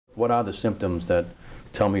what are the symptoms that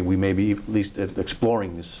tell me we may be at least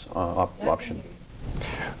exploring this option?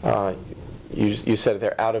 You said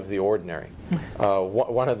they're out of the ordinary.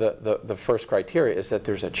 One of the first criteria is that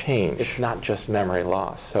there's a change. It's not just memory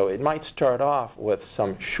loss. So it might start off with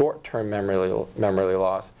some short-term memory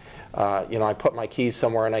loss. You know, I put my keys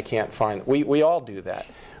somewhere and I can't find. We all do that.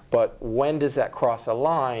 But when does that cross a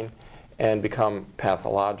line and become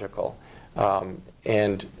pathological?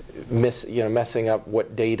 And messing up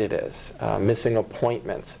what date it is, missing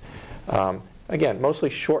appointments. Again, mostly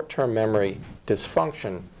short-term memory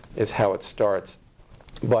dysfunction is how it starts,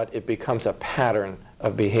 but it becomes a pattern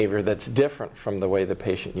of behavior that's different from the way the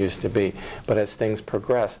patient used to be. But as things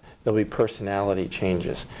progress, there'll be personality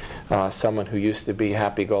changes. Someone who used to be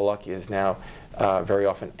happy-go-lucky is now very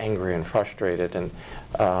often angry and frustrated, and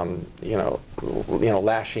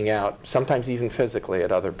lashing out, sometimes even physically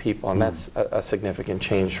at other people, and that's a significant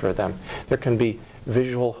change for them. There can be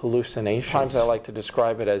visual hallucinations. Sometimes I like to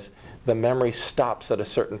describe it as the memory stops at a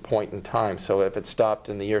certain point in time. So if it stopped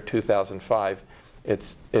in the year 2005,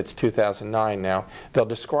 it's 2009 now. They'll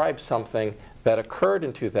describe something that occurred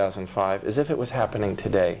in 2005 as if it was happening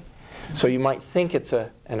today. So you might think it's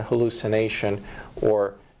an hallucination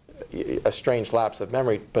or a strange lapse of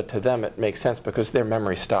memory, but to them it makes sense because their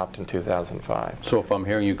memory stopped in 2005. So if I'm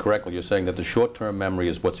hearing you correctly, you're saying that the short-term memory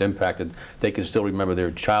is what's impacted. They can still remember their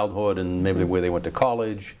childhood and maybe where they went to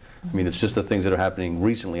college. I mean, it's just the things that are happening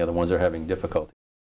recently are the ones that are having difficulty.